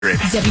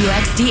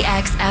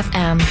WXDX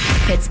FM,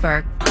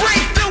 Pittsburgh.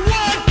 Break the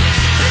wall,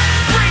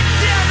 break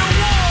down the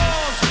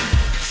walls.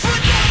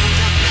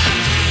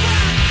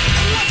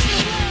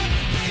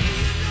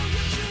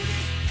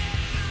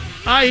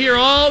 I hear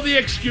all the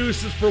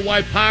excuses for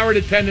why Pirate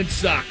attendance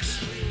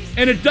sucks.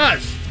 And it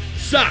does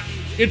suck.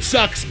 It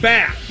sucks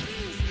bad.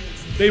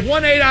 They've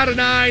won 8 out of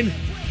 9,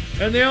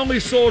 and they only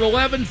sold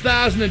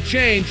 11,000 and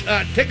change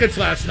tickets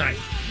last night.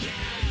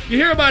 You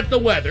hear about the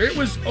weather. It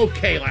was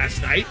okay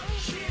last night.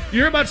 You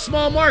hear about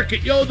small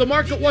market. The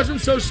market wasn't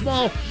so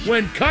small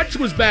when Kutch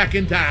was back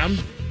in town.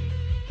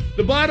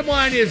 The bottom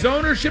line is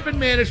ownership and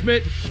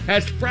management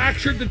has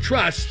fractured the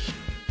trust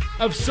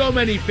of so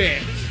many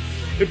fans.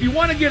 If you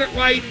want to get it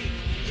right,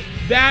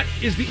 that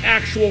is the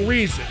actual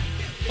reason.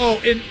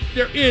 Oh, and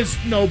there is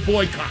no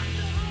boycott.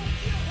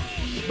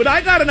 But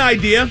I got an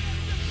idea.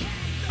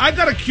 I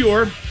got a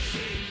cure.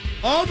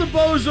 All the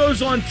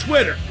bozos on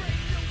Twitter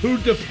who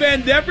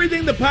defend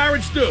everything the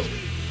Pirates do,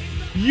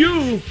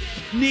 you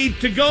need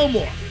to go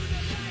more.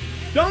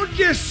 Don't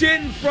just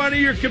sit in front of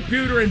your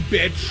computer and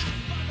bitch.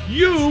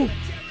 You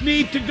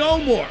need to go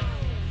more.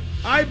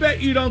 I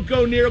bet you don't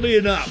go nearly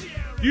enough.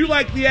 You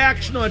like the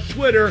action on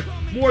Twitter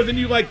more than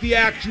you like the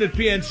action at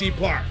PNC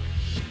Park.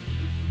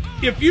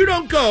 If you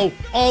don't go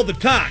all the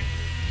time,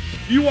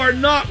 you are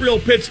not real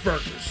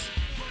Pittsburghers.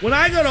 When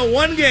I go to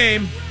one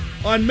game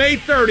on May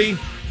 30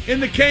 in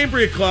the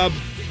Cambria Club,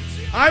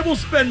 I will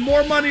spend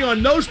more money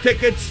on those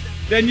tickets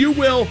than you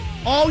will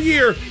all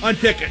year on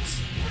tickets.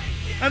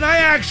 And I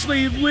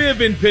actually live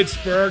in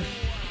Pittsburgh,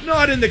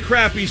 not in the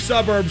crappy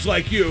suburbs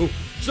like you.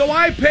 So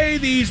I pay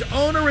these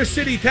onerous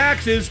city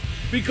taxes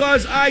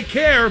because I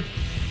care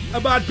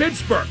about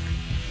Pittsburgh.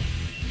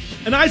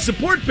 And I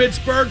support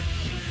Pittsburgh,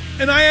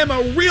 and I am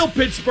a real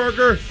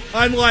Pittsburgher,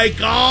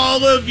 unlike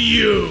all of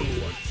you.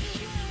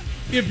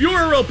 If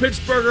you're a real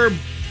Pittsburgher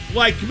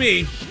like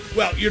me,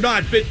 well, you're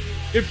not, but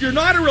if you're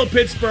not a real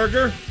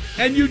Pittsburgher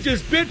and you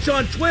just bitch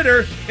on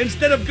Twitter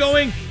instead of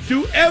going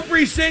to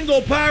every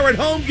single Pirate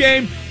home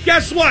game,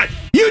 guess what?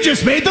 You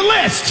just made the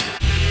list!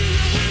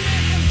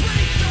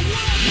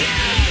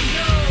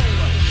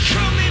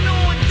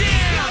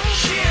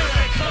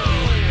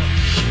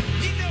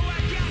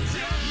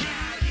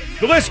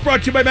 The list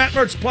brought to you by Matt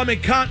Mertz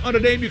Plumbing. Count on a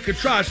name you can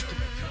trust.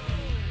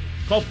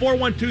 Call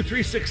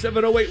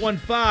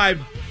 412-367-0815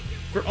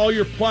 for all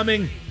your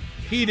plumbing,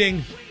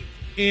 heating,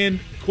 and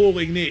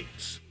cooling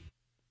needs.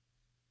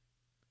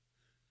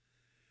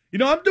 You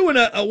know, I'm doing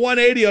a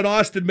 180 on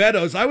Austin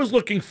Meadows. I was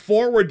looking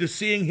forward to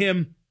seeing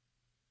him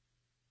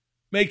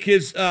make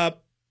his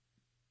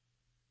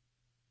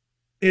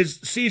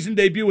season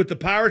debut with the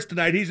Pirates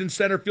tonight. He's in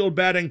center field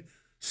batting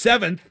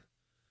 7th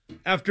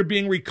after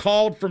being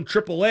recalled from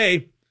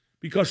AAA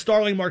because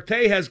Starling Marte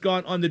has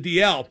gone on the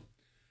DL.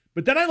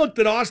 But then I looked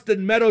at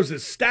Austin Meadows'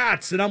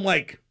 stats, and I'm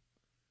like,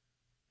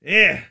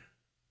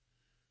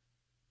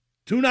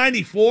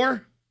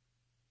 294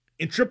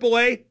 in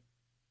AAA,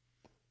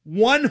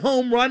 1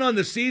 home run on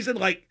the season,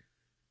 like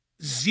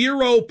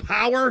 0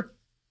 power.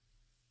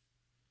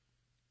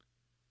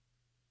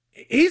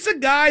 He's a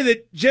guy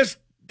that just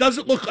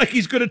doesn't look like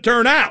he's going to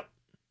turn out.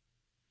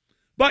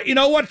 But you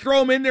know what?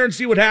 Throw him in there and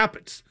see what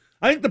happens.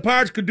 I think the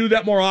Pirates could do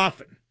that more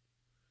often.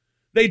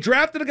 They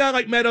drafted a guy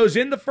like Meadows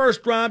in the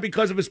first round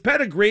because of his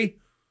pedigree.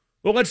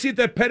 Well, let's see if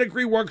that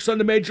pedigree works on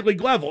the major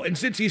league level. And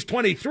since he's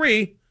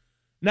 23,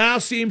 now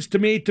seems to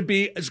me to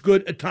be as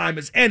good a time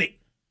as any.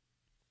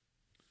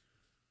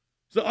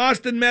 So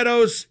Austin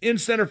Meadows in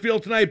center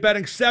field tonight,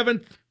 batting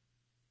 7th.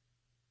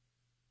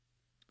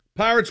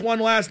 Pirates won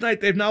last night.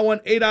 They've now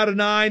won 8 out of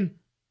 9.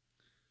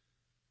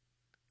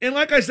 And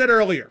like I said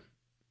earlier,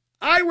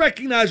 I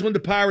recognize when the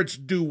Pirates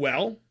do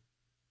well.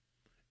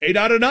 8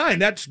 out of 9,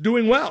 that's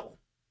doing well.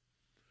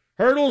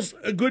 Hurdle's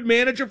a good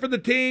manager for the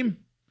team.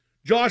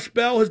 Josh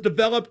Bell has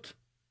developed,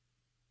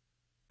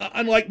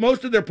 unlike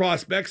most of their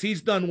prospects,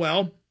 he's done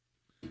well.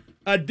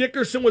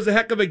 Dickerson was a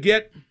heck of a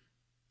get.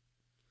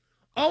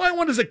 All I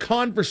want is a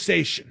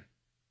conversation.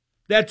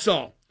 That's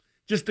all.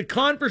 Just a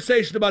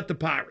conversation about the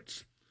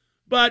Pirates.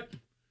 But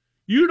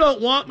you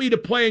don't want me to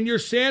play in your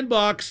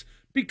sandbox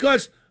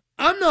because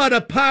I'm not a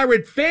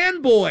Pirate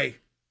fanboy.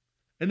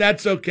 And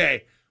that's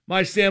okay.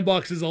 My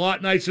sandbox is a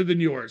lot nicer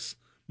than yours.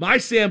 My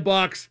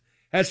sandbox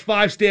has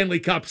 5 Stanley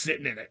Cups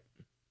sitting in it.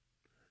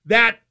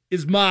 That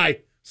is my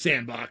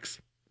sandbox.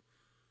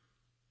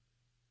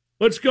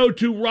 Let's go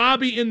to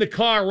Robbie in the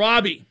car.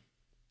 Robbie,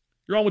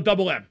 you're on with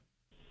Double M.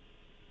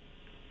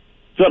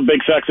 What's up, Big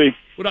Sexy?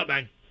 What up,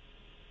 man?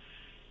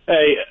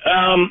 Hey,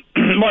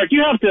 Mark,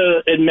 you have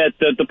to admit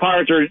that the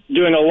Pirates are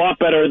doing a lot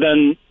better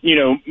than,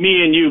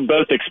 me and you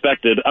both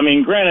expected. I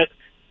mean, granted,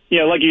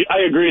 I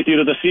agree with you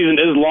that the season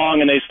is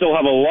long and they still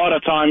have a lot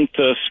of time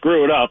to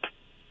screw it up.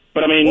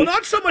 But I mean, well,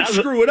 not so much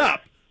screw it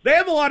up. They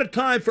have a lot of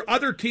time for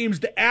other teams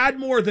to add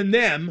more than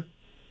them,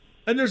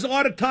 and there's a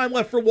lot of time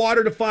left for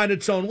water to find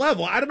its own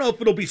level. I don't know if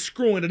it'll be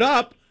screwing it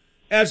up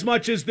as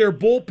much as their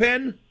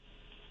bullpen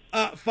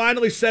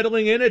finally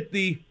settling in at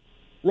the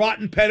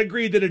rotten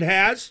pedigree that it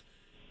has.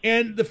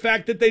 and the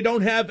fact that they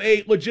don't have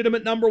a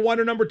legitimate number 1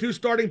 or number 2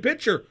 starting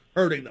pitcher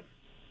hurting them.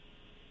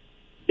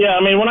 Yeah,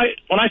 I mean, when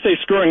I say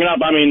screwing it up,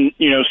 I mean,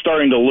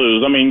 starting to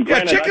lose. I mean, Yeah,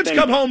 granted, chickens I think,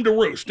 come home to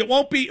roost. It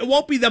won't be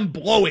them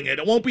blowing it.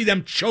 It won't be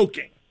them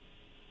choking.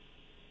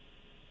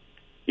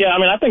 Yeah, I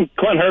mean, I think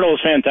Clint Hurdle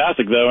is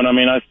fantastic, though, and I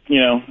mean,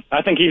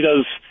 I think he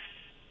does.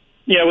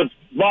 With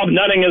Bob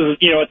Nutting is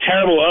a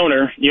terrible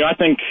owner. I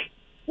think.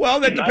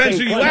 Well, that depends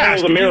who you Clint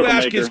ask. Hurdle's a If you miracle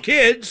ask maker. his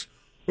kids,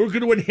 who are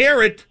going to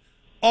inherit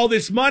all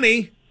this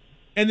money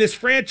and this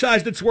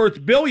franchise that's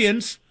worth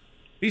billions,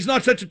 he's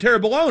not such a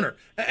terrible owner.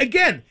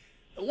 Again,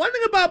 one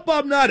thing about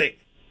Bob Nutting,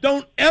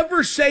 don't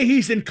ever say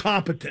he's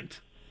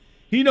incompetent.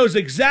 He knows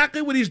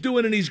exactly what he's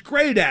doing, and he's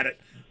great at it.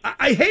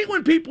 I hate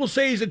when people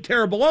say he's a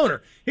terrible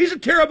owner. He's a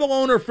terrible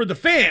owner for the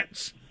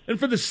fans and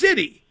for the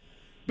city.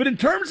 But in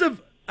terms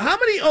of how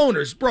many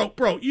owners, bro,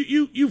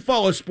 you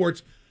follow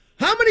sports,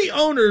 how many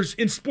owners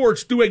in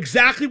sports do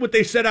exactly what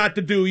they set out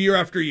to do year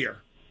after year?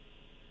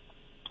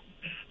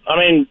 I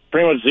mean,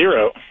 pretty much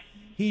zero.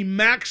 He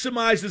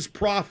maximizes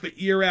profit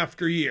year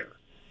after year.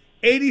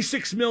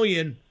 $86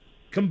 million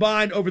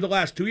combined over the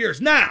last 2 years.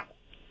 Now,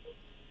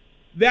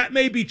 that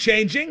may be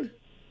changing.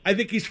 I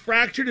think he's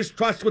fractured his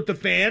trust with the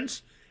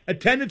fans.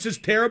 Attendance is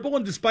terrible,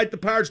 and despite the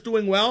Pirates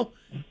doing well,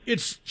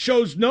 it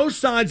shows no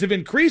signs of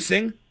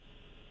increasing.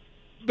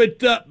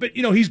 But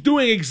he's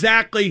doing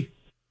exactly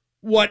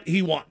what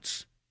he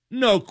wants.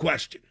 No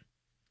question.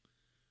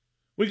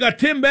 We got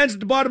Tim Benz at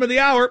the bottom of the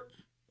hour.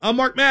 I'm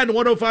Mark Madden,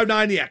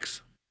 105.9 The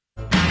X.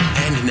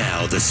 And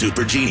now the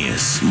super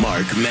genius,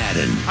 Mark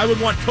Madden. I would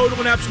want total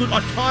and absolute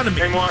autonomy.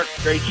 Hey, Mark,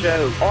 great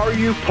show. Are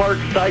you part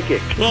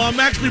psychic? Well, I'm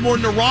actually more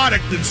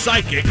neurotic than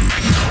psychic.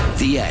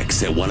 The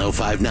X at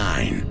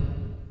 105.9.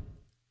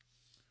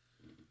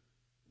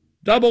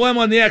 Double M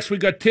on the X. We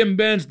got Tim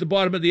Benz at the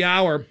bottom of the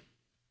hour.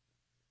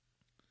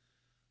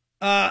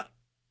 I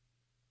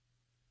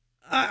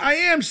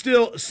am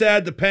still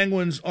sad the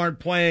Penguins aren't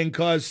playing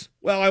because,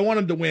 well, I want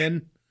them to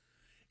win.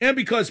 And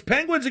because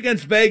Penguins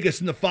against Vegas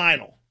in the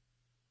final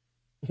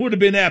would have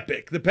been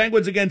epic. The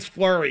Penguins against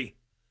Fleury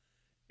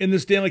in the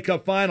Stanley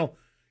Cup final.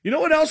 You know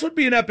what else would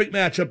be an epic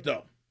matchup,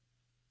 though?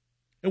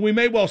 And we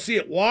may well see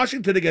it.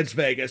 Washington against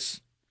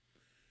Vegas.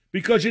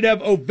 Because you'd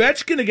have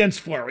Ovechkin against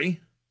Fleury,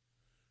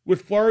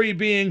 with Fleury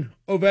being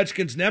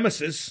Ovechkin's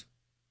nemesis.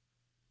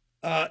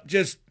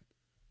 Just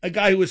a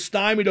guy who has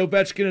stymied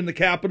Ovechkin and the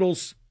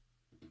Capitals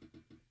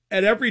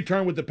at every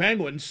turn with the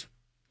Penguins.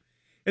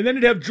 And then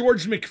you'd have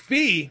George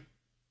McPhee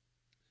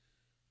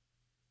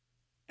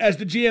as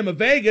the GM of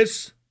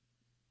Vegas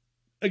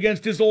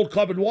against his old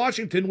club in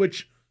Washington,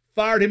 which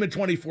fired him in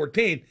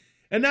 2014.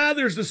 And now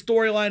there's the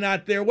storyline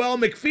out there. Well,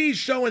 McPhee's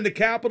showing the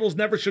Capitals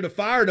never should have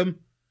fired him.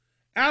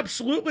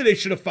 Absolutely, they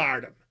should have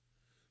fired him.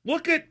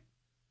 Look at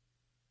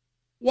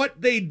what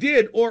they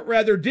did, or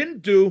rather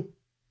didn't do,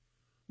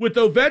 with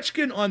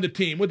Ovechkin on the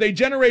team, with a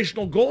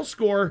generational goal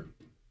scorer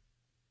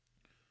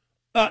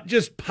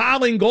just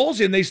piling goals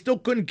in. They still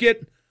couldn't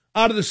get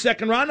out of the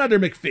second round under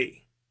McPhee.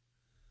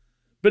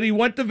 But he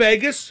went to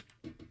Vegas.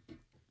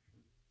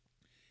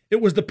 It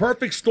was the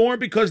perfect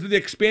storm because of the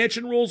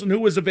expansion rules and who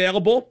was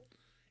available.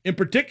 In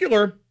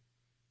particular,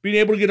 being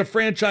able to get a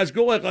franchise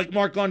goalie like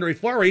Marc-Andre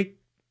Fleury,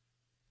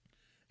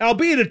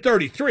 albeit at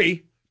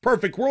 33.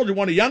 Perfect world, you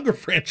want a younger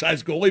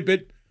franchise goalie,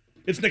 but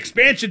it's an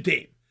expansion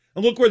team.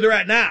 And look where they're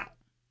at now.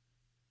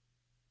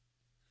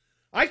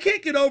 I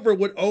can't get over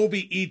what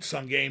Ovi eats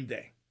on game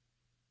day.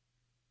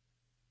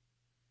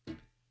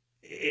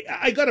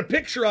 I got a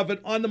picture of it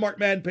on the Mark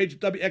Madden page at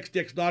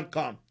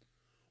WXDX.com.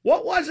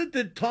 What was it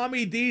that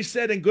Tommy D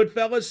said in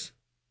Goodfellas?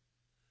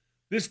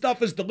 This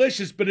stuff is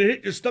delicious, but it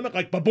hit your stomach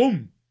like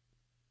ba-boom.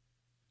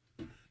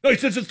 No, he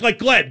says it's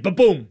like lead,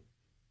 ba-boom.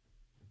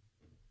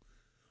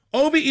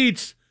 Ovi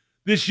eats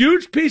this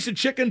huge piece of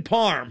chicken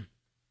parm,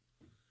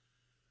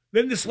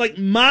 then this like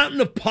mountain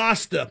of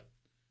pasta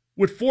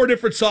with 4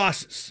 different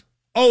sauces.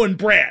 Oh, and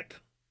bread.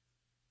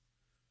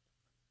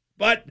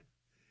 But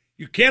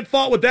you can't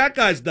fault what that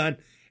guy's done.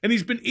 And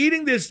he's been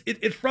eating this.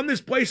 It's from this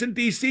place in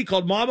D.C.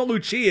 called Mama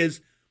Lucia's.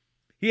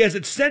 He has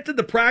it sent to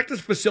the practice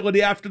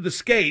facility after the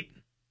skate.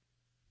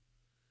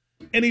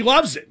 And he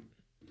loves it.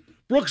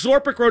 Brooks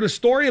Zorpic wrote a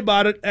story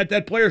about it at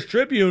that Players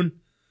Tribune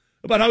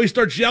about how he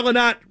starts yelling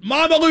out,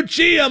 Mama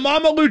Lucia,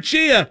 Mama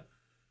Lucia,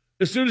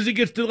 as soon as he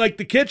gets to, like,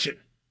 the kitchen.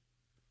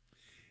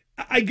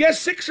 I guess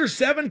 6 or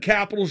 7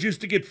 Capitals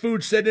used to get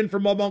food sent in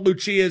from Mama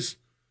Lucia's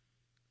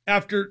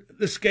after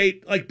the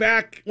skate, like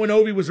back when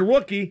Ovi was a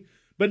rookie.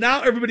 But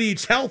now everybody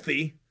eats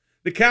healthy.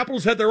 The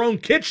Capitals have their own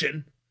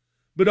kitchen,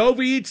 but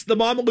Ovi eats the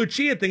Mama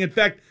Lucia thing. In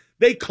fact,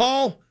 they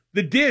call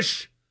the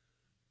dish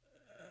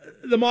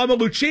the Mama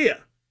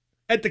Lucia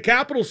at the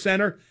Capitol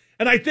Center.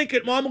 And I think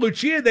at Mama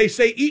Lucia, they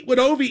say, eat what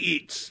Ovi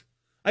eats.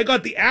 I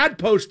got the ad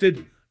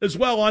posted as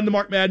well on the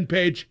Mark Madden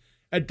page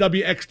at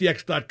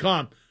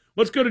WXDX.com.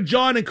 Let's go to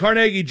John in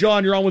Carnegie.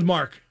 John, you're on with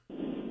Mark.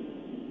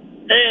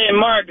 Hey,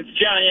 Mark, it's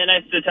John. Yeah,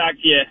 nice to talk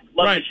to you.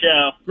 Love the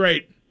show.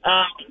 Great.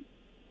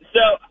 So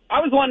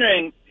I was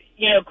wondering,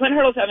 Clint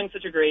Hurdle's having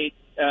such a great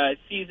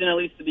season, at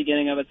least the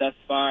beginning of it thus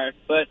far.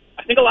 But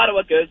I think a lot of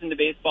what goes into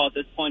baseball at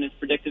this point is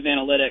predictive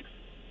analytics.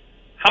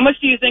 How much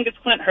do you think it's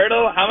Clint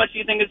Hurdle? How much do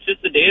you think it's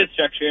just the data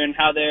structure and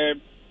how they're,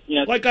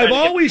 like I've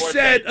always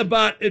said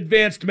about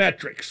advanced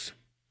metrics,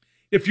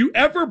 if you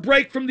ever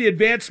break from the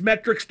advanced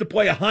metrics to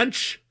play a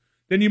hunch,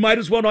 then you might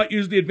as well not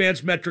use the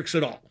advanced metrics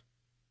at all.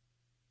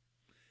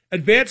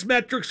 Advanced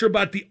metrics are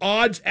about the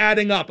odds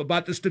adding up,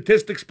 about the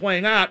statistics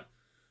playing out.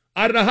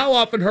 I don't know how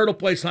often Hurdle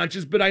plays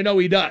hunches, but I know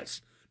he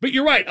does. But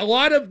you're right. A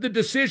lot of the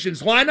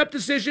decisions, lineup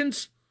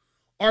decisions,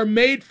 are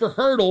made for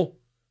Hurdle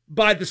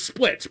by the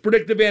splits,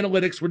 predictive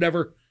analytics,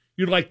 whatever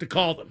you'd like to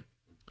call them.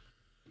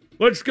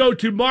 Let's go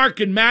to Mark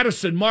in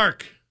Madison.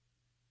 Mark,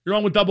 you're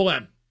on with Double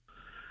M.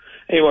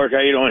 Hey, Mark, how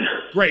you doing?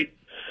 Great.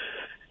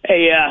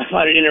 Hey, I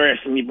find it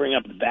interesting you bring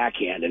up the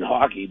backhand in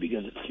hockey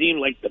because it seemed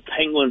like the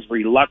Penguins'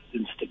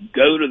 reluctance to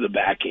go to the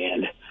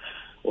backhand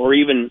or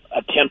even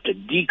attempt a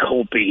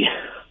decolpy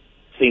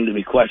seemed to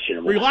be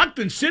questionable.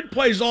 Reluctance. Sid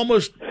plays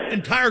almost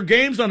entire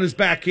games on his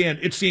backhand,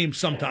 it seems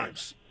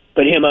sometimes.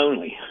 But him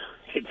only,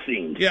 it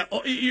seemed. Yeah,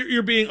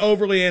 you're being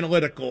overly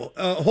analytical.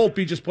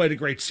 Holtby just played a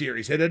great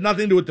series. It had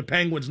nothing to do with the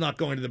Penguins not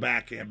going to the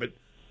backhand,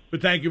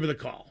 but thank you for the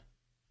call.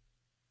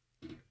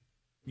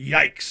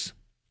 Yikes.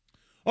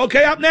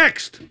 Okay, up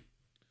next,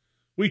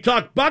 we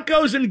talk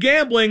Buccos and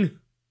gambling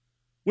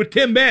with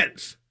Tim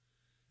Benz.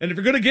 And if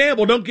you're going to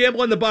gamble, don't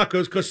gamble on the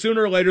Buccos because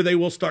sooner or later they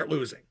will start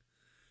losing.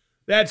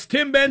 That's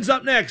Tim Benz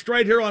up next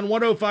right here on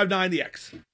 105.9 The X.